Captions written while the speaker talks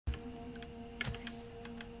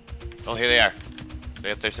Oh, here they are.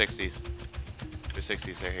 They up their 60s. Their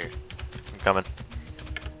 60s, they're here. I'm coming.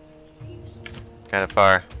 Kind of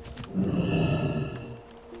far.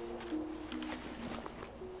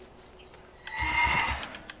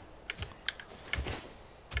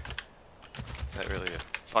 Is that really a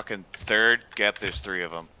fucking third? Gap, there's 3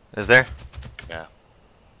 of them. Is there? Yeah.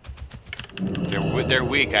 They're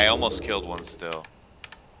weak. I almost killed one still.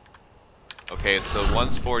 Okay, so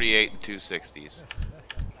one's 48 and 2 60s.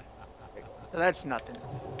 So that's nothing.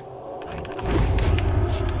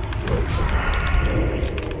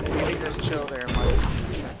 Maybe just chill there, Mike.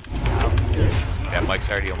 Yeah, Mike's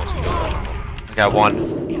already almost killed one of them. I got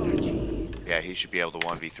one. Yeah, he should be able to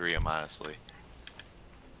 1v3 him, honestly.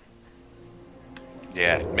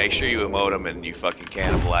 Yeah, make sure you emote him and you fucking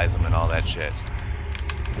cannibalize him and all that shit.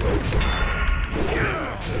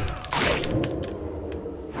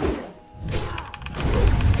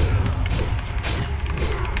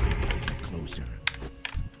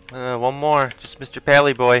 One more. Just Mr.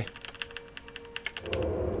 Pally boy.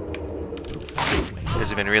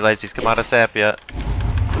 Doesn't even realize he's come out of sap yet.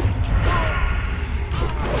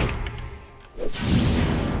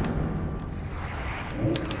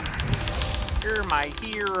 You're my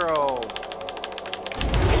hero.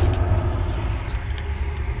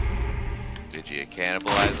 Did you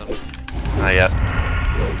cannibalize him? Not yet.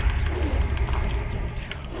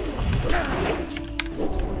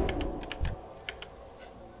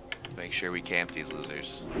 Make sure we camp these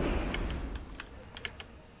losers.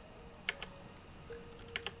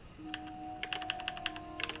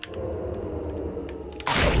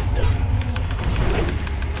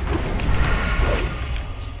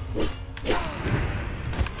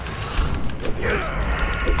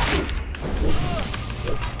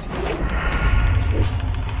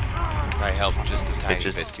 Probably helped just a tiny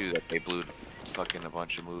bit too that they blew fucking a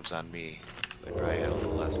bunch of moves on me. So they probably had a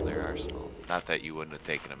little less in their arsenal. Not that you wouldn't have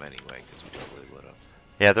taken them anyway, because we probably would have.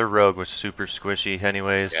 Yeah, their rogue was super squishy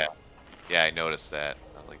anyways. Yeah, I noticed that.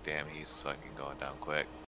 I was like, damn, he's fucking going down quick.